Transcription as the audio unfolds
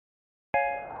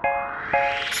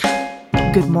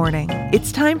Good morning.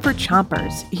 It's time for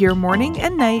Chompers, your morning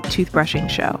and night toothbrushing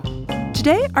show.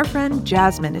 Today, our friend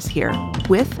Jasmine is here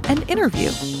with an interview.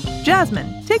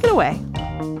 Jasmine, take it away.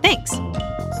 Thanks.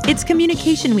 It's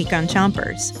Communication Week on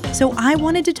Chompers, so I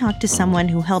wanted to talk to someone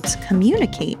who helps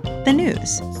communicate the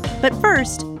news. But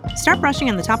first, start brushing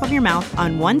on the top of your mouth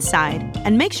on one side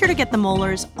and make sure to get the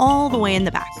molars all the way in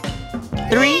the back.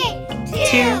 3,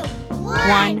 2,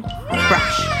 1,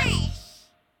 brush.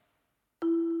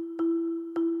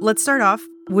 Let's start off.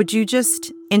 Would you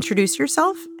just introduce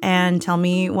yourself and tell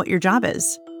me what your job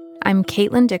is? I'm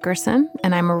Caitlin Dickerson,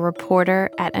 and I'm a reporter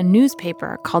at a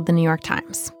newspaper called the New York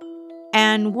Times.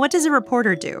 And what does a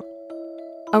reporter do?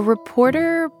 A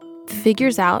reporter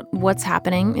figures out what's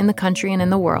happening in the country and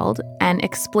in the world and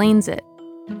explains it.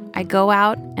 I go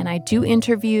out and I do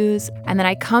interviews, and then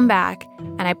I come back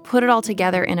and I put it all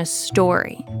together in a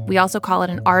story. We also call it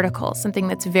an article, something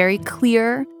that's very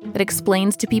clear, that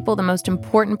explains to people the most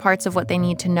important parts of what they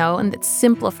need to know and that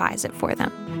simplifies it for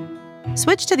them.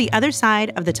 Switch to the other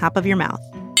side of the top of your mouth.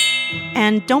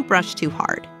 And don't brush too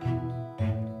hard.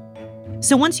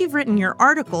 So once you've written your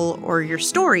article or your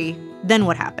story, then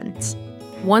what happens?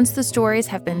 Once the stories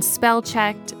have been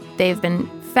spell-checked, they've been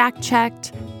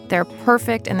fact-checked, they're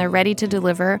perfect, and they're ready to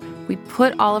deliver, we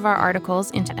put all of our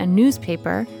articles into a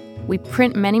newspaper, we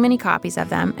print many, many copies of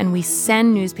them, and we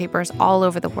send newspapers all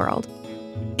over the world.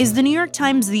 Is the New York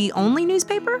Times the only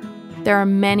newspaper? There are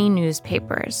many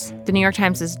newspapers. The New York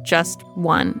Times is just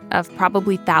one of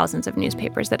probably thousands of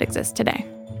newspapers that exist today.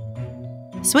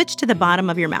 Switch to the bottom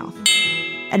of your mouth.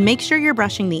 And make sure you're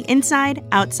brushing the inside,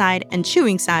 outside, and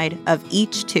chewing side of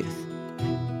each tooth.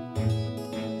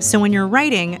 So when you're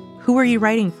writing, who are you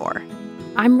writing for?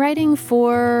 I'm writing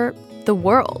for the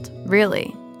world,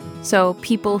 really. So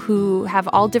people who have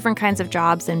all different kinds of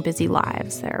jobs and busy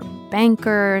lives. They're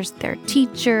bankers, they're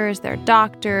teachers, they're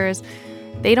doctors.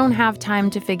 They don't have time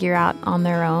to figure out on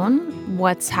their own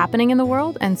what's happening in the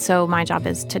world, and so my job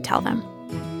is to tell them.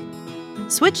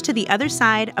 Switch to the other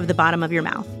side of the bottom of your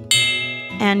mouth.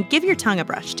 And give your tongue a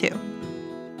brush, too.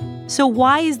 So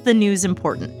why is the news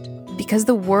important? Because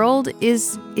the world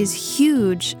is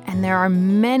huge, and there are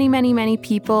many, many, many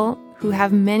people who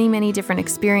have many, many different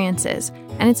experiences.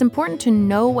 And it's important to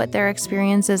know what their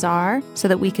experiences are so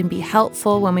that we can be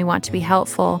helpful when we want to be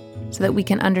helpful, so that we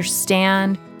can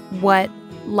understand what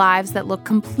lives that look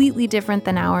completely different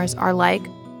than ours are like.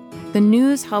 The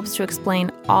news helps to explain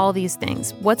all these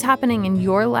things, what's happening in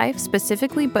your life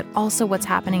specifically, but also what's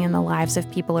happening in the lives of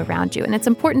people around you. And it's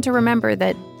important to remember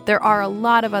that there are a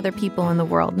lot of other people in the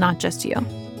world, not just you.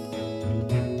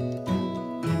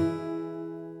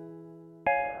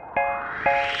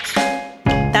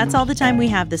 That's all the time we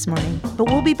have this morning, but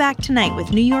we'll be back tonight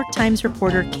with New York Times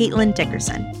reporter Caitlin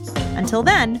Dickerson. Until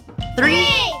then, 3,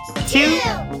 2,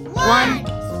 1,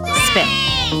 spit.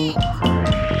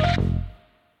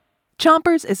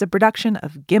 Chompers is a production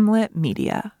of Gimlet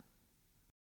Media.